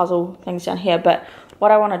little puzzle things down here, but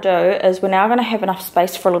what I want to do is we're now going to have enough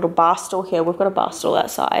space for a little bar stool here. We've got a bar stool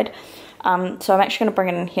outside. So I'm actually going to bring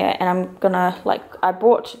it in here, and I'm going to, like, I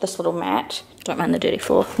brought this little mat. Don't mind the dirty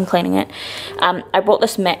floor, I'm cleaning it. I brought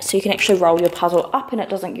this mat so you can actually roll your puzzle up and it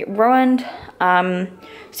doesn't get ruined.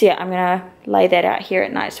 So yeah, I'm going to lay that out here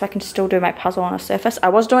at night so I can still do my puzzle on a surface. I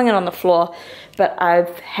was doing it on the floor, but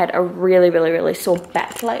I've had a really sore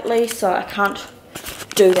back lately, so I can't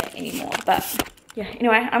do that anymore. But yeah,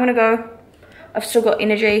 anyway, I'm going to go. I've still got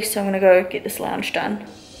energy, so I'm going to go get this lounge done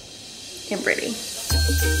and ready.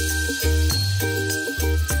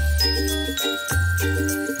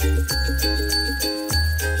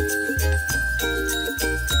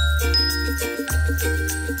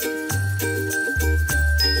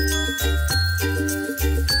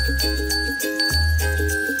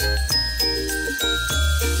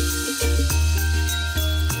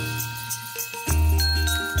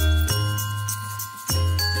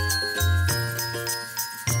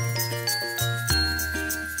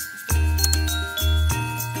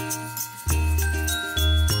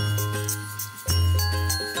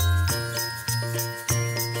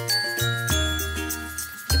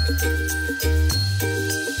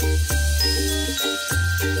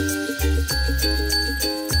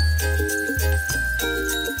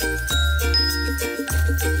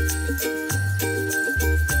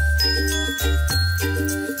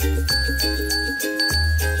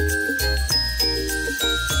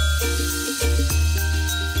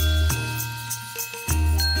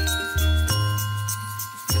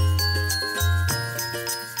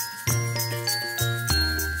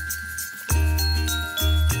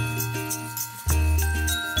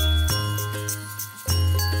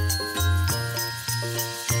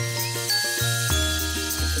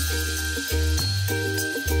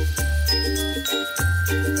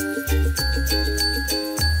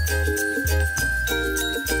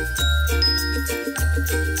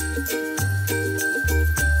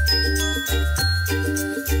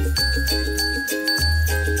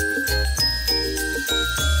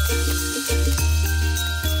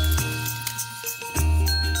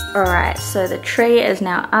 Alright, so the tree is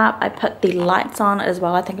now up. I put the lights on as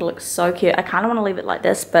well. I think it looks so cute. I kind of want to leave it like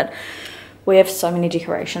this, but we have so many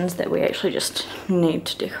decorations that we actually just need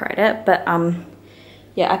to decorate it. But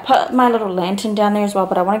yeah, I put my little lantern down there as well,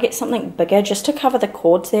 but I want to get something bigger just to cover the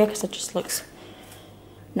cords there because it just looks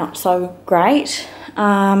not so great.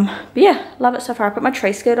 But yeah, love it so far. I put my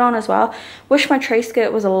tree skirt on as well. Wish my tree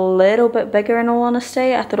skirt was a little bit bigger in all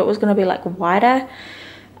honesty. I thought it was going to be like wider.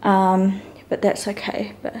 But that's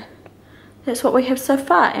okay. But that's what we have so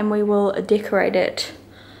far, and we will decorate it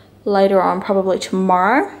later on, probably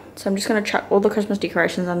tomorrow. So I'm just going to chuck all the Christmas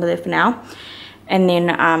decorations under there for now, and then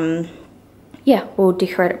yeah, we'll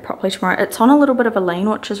decorate it properly tomorrow. It's on a little bit of a lean,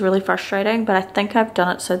 which is really frustrating, but I think I've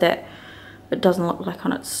done it so that it doesn't look like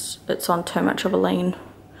it's on too much of a lean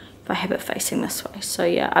if I have it facing this way. So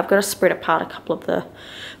yeah, I've got to spread apart a couple of the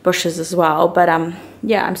bushes as well, but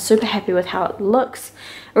yeah, I'm super happy with how it looks.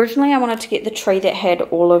 Originally I wanted to get the tree that had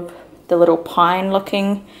all of the little pine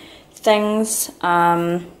looking things,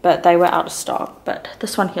 but they were out of stock. But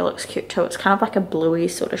this one here looks cute too. It's kind of like a bluey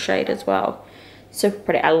sort of shade as well. Super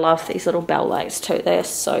pretty. I love these little bell lights too. They're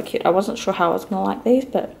so cute. I wasn't sure how I was gonna like these,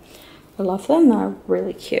 but I love them. They're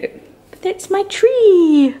really cute. But that's my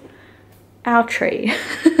tree. Our tree.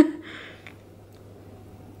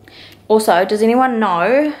 Also, does anyone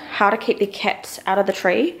know how to keep the cats out of the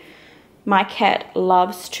tree? My cat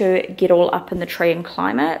loves to get all up in the tree and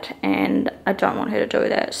climb it, and I don't want her to do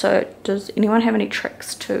that. So does anyone have any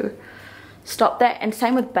tricks to stop that? And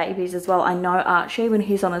same with babies as well. I know Archie, when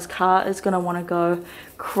he's on his car, is going to want to go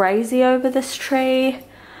crazy over this tree.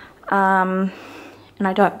 And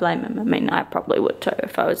I don't blame him. I mean, I probably would too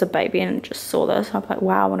if I was a baby and just saw this. I'm like,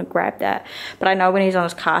 wow, I want to grab that. But I know when he's on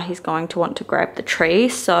his car, he's going to want to grab the tree.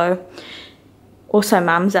 So also,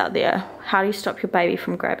 mums out there, how do you stop your baby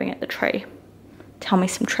from grabbing at the tree? Tell me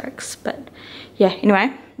some tricks. But yeah,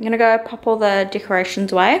 anyway, I'm gonna go pop all the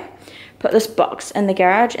decorations away, put this box in the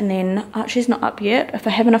garage, and then Archie's not up yet. If I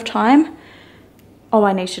have enough time, oh,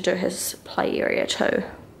 I need to do his play area too.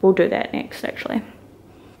 We'll do that next, actually.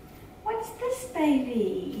 What's this,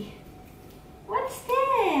 baby? What's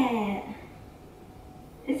that?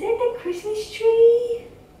 Is that the Christmas tree?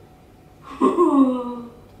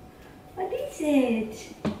 What is it?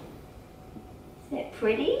 Is that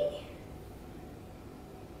pretty?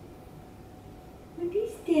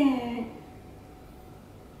 that?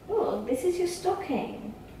 Oh, this is your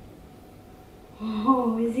stocking.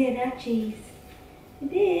 Oh, is it Archie's?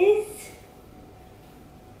 It is.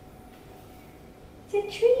 It's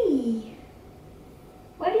a tree.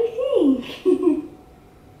 What do you think?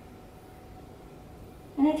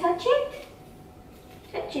 Can I touch it?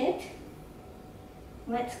 Touch it?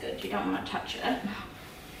 Well, that's good. You don't want to touch it.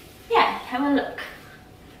 Yeah, have a look.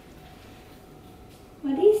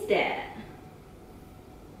 What is that?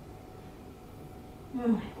 Oh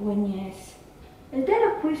my goodness. Is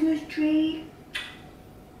that a Christmas tree?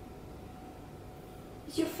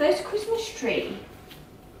 It's your first Christmas tree.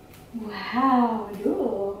 Wow,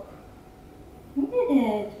 look. Look at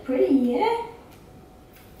it. Pretty, yeah?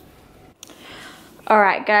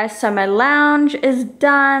 Alright guys, so my lounge is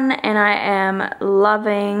done and I am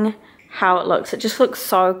loving how it looks. It just looks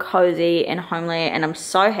so cozy and homely and I'm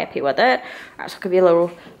so happy with it. Alright, so I'll give you a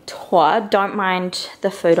little tour. Don't mind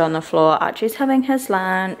the food on the floor. Archie's having his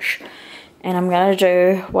lunch and I'm gonna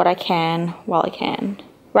do what I can while I can.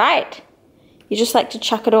 Right? You just like to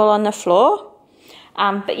chuck it all on the floor.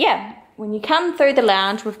 But yeah, when you come through the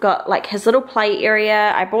lounge, we've got like his little play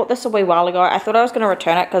area. I bought this a wee while ago. I thought I was going to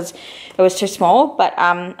return it because it was too small, but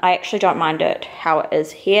I actually don't mind it how it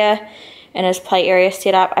is here in his play area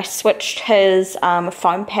setup. I switched his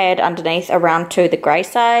foam pad underneath around to the grey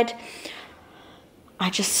side. I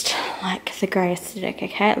just like the grey aesthetic,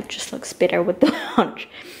 okay? It just looks better with the lounge.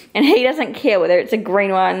 And he doesn't care whether it's a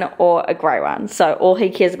green one or a grey one. So all he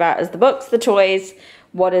cares about is the books, the toys,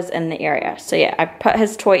 what is in the area. So yeah, I put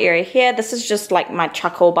his toy area here. This is just like my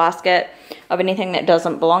chuck-all basket of anything that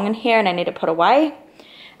doesn't belong in here and I need to put away.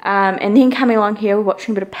 And then coming along here, we're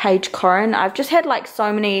watching a bit of Paige Corin. I've just had like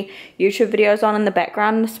so many YouTube videos on in the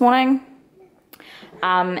background this morning.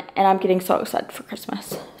 And I'm getting so excited for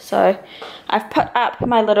Christmas. So I've put up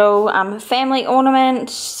my little family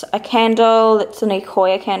ornaments, a candle, that's an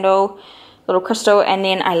Ikoya candle, little crystal, and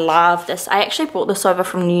then I love this. I actually brought this over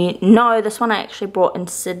from this one I actually brought in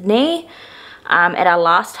Sydney at our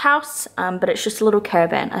last house, but it's just a little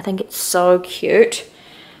caravan. I think it's so cute.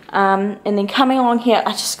 And then coming along here,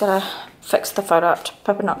 I just gotta fix the photo up.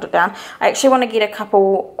 Papa knocked it down. I actually want to get a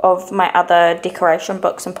couple of my other decoration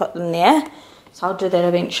books and put them there. So I'll do that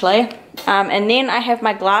eventually. And then I have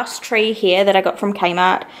my glass tree here that I got from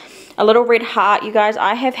Kmart. A little red heart, you guys.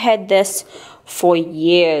 I have had this for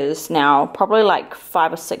years now. Probably like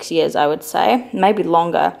 5 or 6 years, I would say. Maybe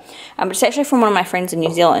longer. But it's actually from one of my friends in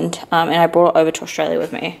New Zealand. And I brought it over to Australia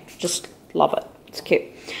with me. Just love it. It's cute.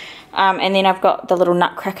 And then I've got the little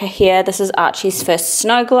nutcracker here. This is Archie's first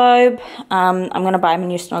snow globe. I'm going to buy him a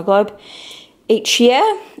new snow globe each year.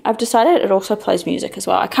 I've decided it also plays music as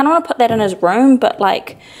well. I kind of want to put that in his room, but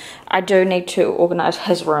like I do need to organize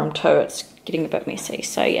his room too. It's getting a bit messy,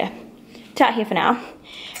 so yeah, it's out here for now.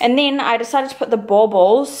 And then I decided to put the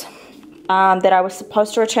baubles that I was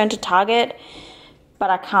supposed to return to Target, but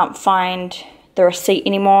I can't find the receipt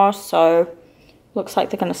anymore, so looks like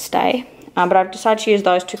they're going to stay. But I've decided to use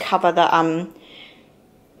those to cover the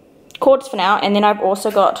cords for now. And then I've also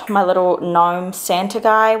got my little gnome Santa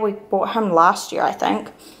guy. We bought him last year, I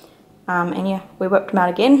think. And yeah, we whipped him out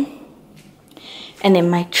again. And then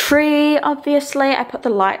my tree, obviously, I put the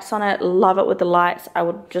lights on it. Love it with the lights. I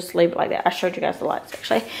would just leave it like that. I showed you guys the lights,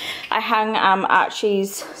 actually. I hung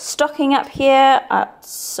Archie's stocking up here. It's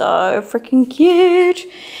so freaking cute.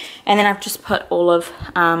 And then I've just put all of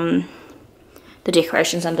the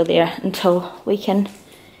decorations under there until we can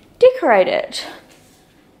decorate it.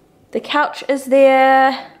 The couch is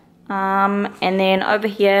there, and then over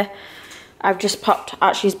here I've just popped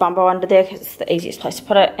Archie's bumbo under there because it's the easiest place to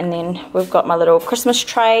put it. And then we've got my little Christmas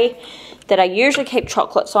tray that I usually keep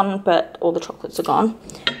chocolates on, but all the chocolates are gone.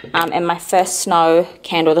 And my first snow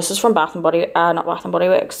candle. This is from not Bath and Body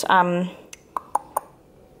Works.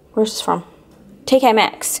 Where's this from?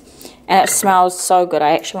 TKMAXX, and it smells so good.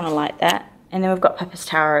 I actually want to light that. And then we've got Papa's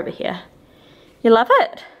tower over here. You love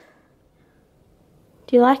it?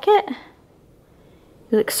 Do you like it?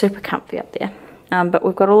 You look super comfy up there. But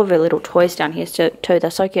we've got all of her little toys down here too.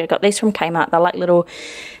 They're so cute. I got these from Kmart. They're like little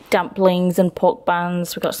dumplings and pork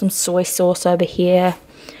buns. We've got some soy sauce over here.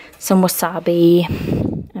 Some wasabi.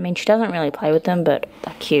 I mean, she doesn't really play with them, but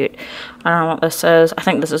they're cute. I don't know what this is. I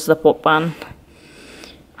think this is the pork bun.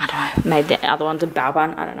 I don't know. Maybe the other one's a bao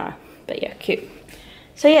bun. I don't know. But yeah, cute.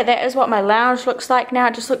 So yeah, that is what my lounge looks like now.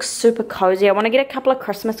 It just looks super cozy. I want to get a couple of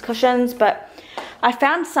Christmas cushions, but I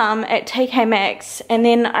found some at TKMAXX, and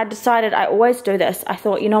then I decided, I always do this, I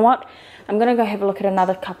thought, you know what, I'm going to go have a look at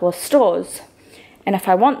another couple of stores, and if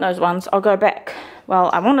I want those ones, I'll go back.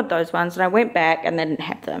 Well, I wanted those ones, and I went back, and they didn't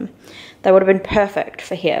have them. They would have been perfect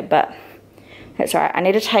for here, but I That's right. I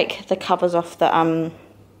need to take the covers off the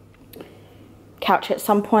couch at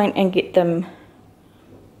some point and get them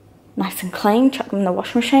nice and clean, chuck them in the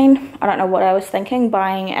washing machine. I don't know what I was thinking,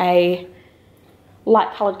 buying a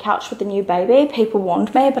light coloured couch with the new baby. People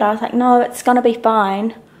warned me, but I was like, no, it's gonna be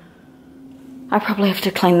fine. I probably have to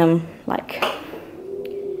clean them like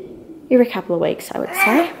every couple of weeks, I would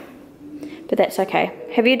say. But that's okay.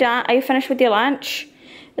 Have you done, are you finished with your lunch?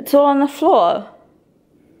 It's all on the floor.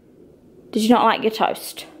 Did you not like your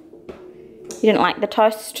toast? You didn't like the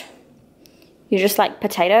toast? You just like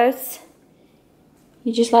potatoes?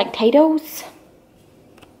 You just like potatoes?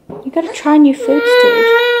 You gotta try new foods, dude.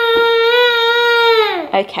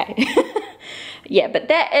 Okay. Yeah, but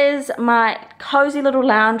that is my cozy little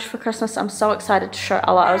lounge for Christmas. I'm so excited to show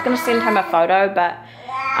Ella. I was gonna send him a photo, but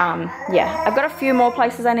yeah, I've got a few more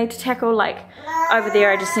places I need to tackle. Like over there,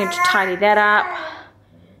 I just need to tidy that up.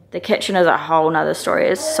 The kitchen is a whole nother story.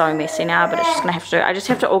 It's so messy now, but it's just gonna have to do. I just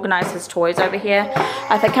have to organize his toys over here.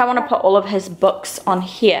 I think I want to put all of his books on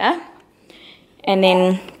here, and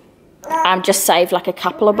then just save like a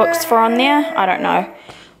couple of books for on there. I don't know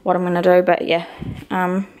what I'm gonna do, but yeah,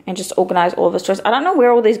 and just organize all of his toys. I don't know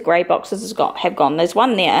where all these grey boxes have gone. There's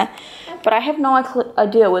one there, but I have no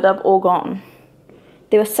idea where they've all gone.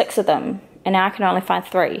 There were 6 of them, and now I can only find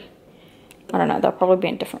 3. I don't know, they'll probably be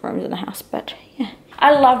in different rooms in the house, but yeah.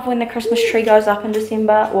 I love when the Christmas tree goes up in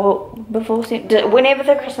December, well, whenever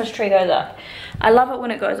the Christmas tree goes up. I love it when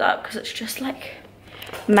it goes up, because it's just like,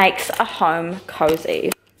 makes a home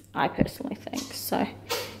cozy, I personally think. So,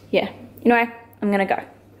 yeah. Anyway, I'm gonna go.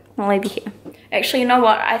 I'll leave you here. Actually, you know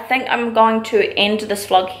what? I think I'm going to end this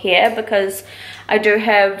vlog here, because I do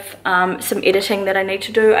have some editing that I need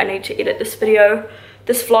to do. I need to edit this video,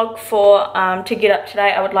 this vlog to get up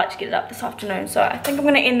today. I would like to get it up this afternoon, so I think I'm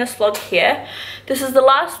going to end this vlog here. This is the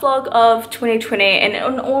last vlog of 2020, and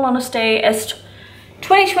in all honesty, as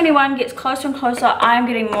 2021 gets closer and closer, I'm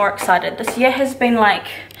getting more excited. This year has been like,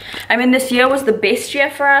 I mean, this year was the best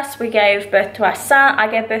year for us. We gave birth to our son. I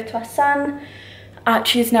gave birth to our son.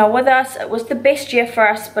 Archie's now with us. It was the best year for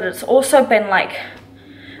us, but it's also been like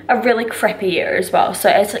a really crappy year as well. So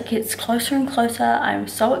as it gets closer and closer, I'm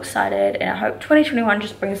so excited, and I hope 2021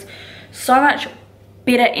 just brings so much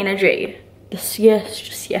better energy. This year is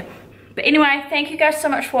just, yeah. But anyway, thank you guys so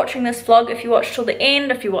much for watching this vlog. If you watched till the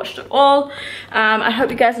end, if you watched it all, I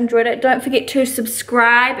hope you guys enjoyed it. Don't forget to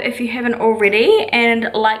subscribe if you haven't already,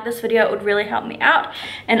 and like this video. It would really help me out,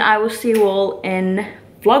 and I will see you all in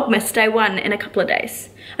Vlogmas Day 1 in a couple of days.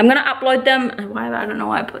 I'm gonna upload them. I don't know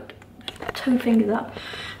why I put 2 fingers up.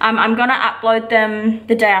 I'm gonna upload them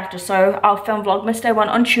the day after, so I'll film Vlogmas Day 1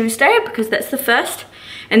 on Tuesday, because that's the 1st,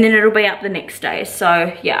 and then it'll be up the next day.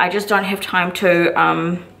 So yeah, I just don't have time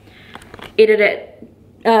to edit it,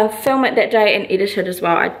 film it that day and edit it as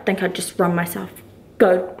well. I think I'd just run myself,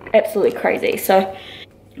 go absolutely crazy. So,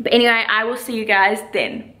 but anyway, I will see you guys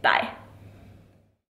then. Bye.